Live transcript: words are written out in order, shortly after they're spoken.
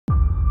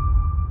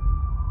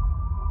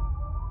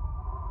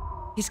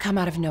He's come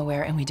out of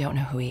nowhere and we don't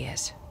know who he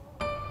is.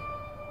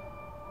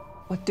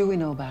 What do we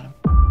know about him?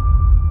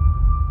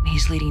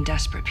 He's leading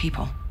desperate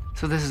people.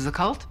 So this is a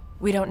cult?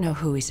 We don't know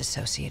who he's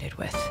associated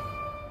with.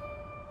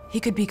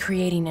 He could be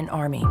creating an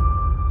army.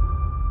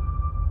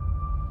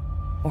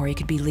 Or he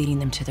could be leading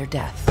them to their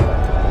death.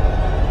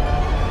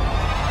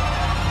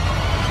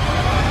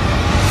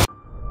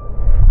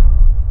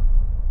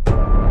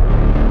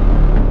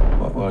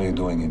 What are you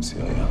doing in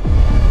Syria?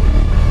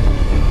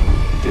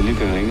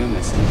 Delivering a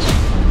message.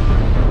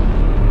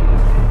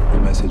 A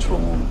message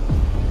from whom?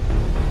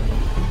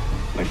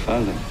 My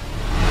father.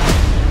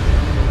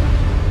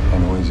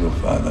 And who is your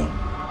father?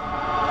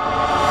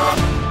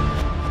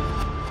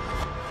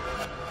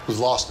 We've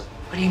lost it.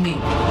 What do you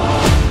mean?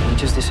 He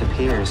just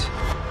disappears.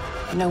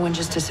 No one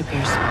just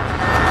disappears.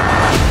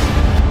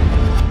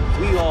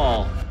 We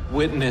all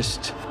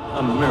witnessed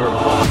a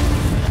miracle.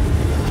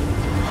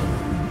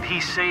 He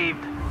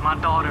saved my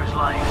daughter's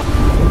life.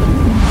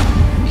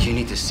 You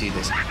need to see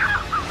this.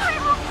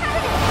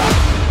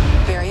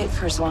 Bury it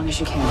for as long as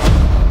you can.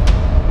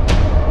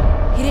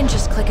 He didn't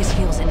just click his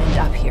heels and end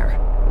up here.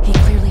 He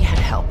clearly had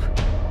help.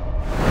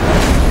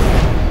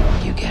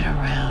 You get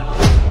around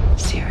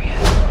Syria,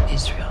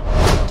 Israel,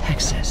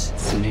 Texas.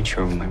 It's the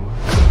nature of my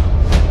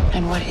work.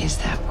 And what is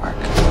that work?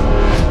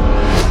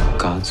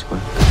 God's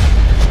work.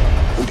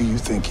 Who do you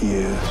think he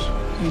is?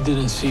 You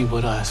didn't see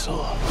what I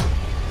saw.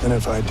 And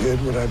if I did,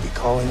 would I be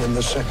calling him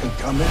the second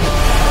coming?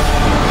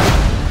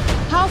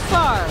 How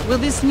far will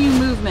this new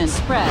movement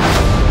spread?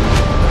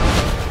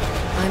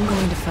 I'm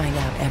going to find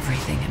out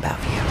everything about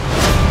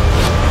you.